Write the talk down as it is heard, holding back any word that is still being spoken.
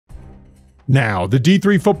Now, the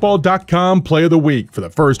D3Football.com Play of the Week for the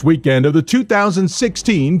first weekend of the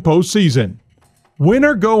 2016 postseason. Win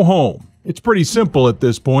or go home. It's pretty simple at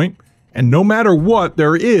this point, and no matter what,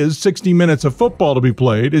 there is 60 minutes of football to be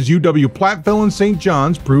played, as UW-Platteville and St.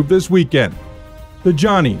 John's proved this weekend. The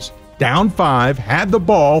Johnnies, down 5, had the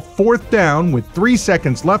ball, 4th down with 3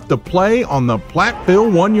 seconds left to play on the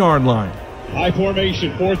Platteville 1-yard line. High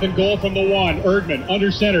formation, 4th and goal from the 1. Erdman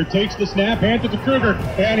under center, takes the snap, hands it to Krueger,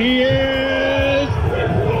 and he is...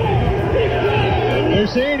 They're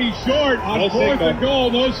saying he's short on no 4th signal. And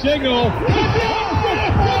goal, no signal.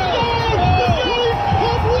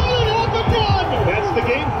 That's the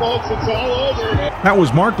game, folks. It's all over. That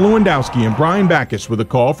was Mark Lewandowski and Brian Backus with a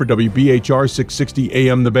call for WBHR 660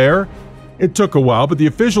 AM The Bear. It took a while, but the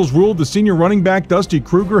officials ruled the senior running back Dusty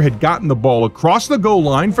Krueger had gotten the ball across the goal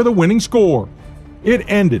line for the winning score. It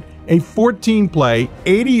ended a 14-play,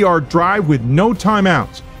 80-yard drive with no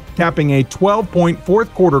timeouts, capping a 12-point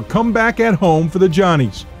fourth quarter comeback at home for the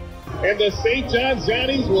Johnnies. And the St. John's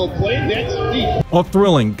Johnnies will play next week. A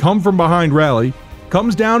thrilling come-from-behind rally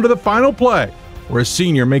comes down to the final play, where a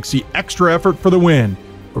senior makes the extra effort for the win,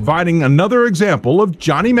 providing another example of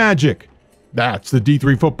Johnny Magic. That's the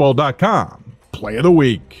D3Football.com Play of the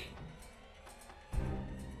Week.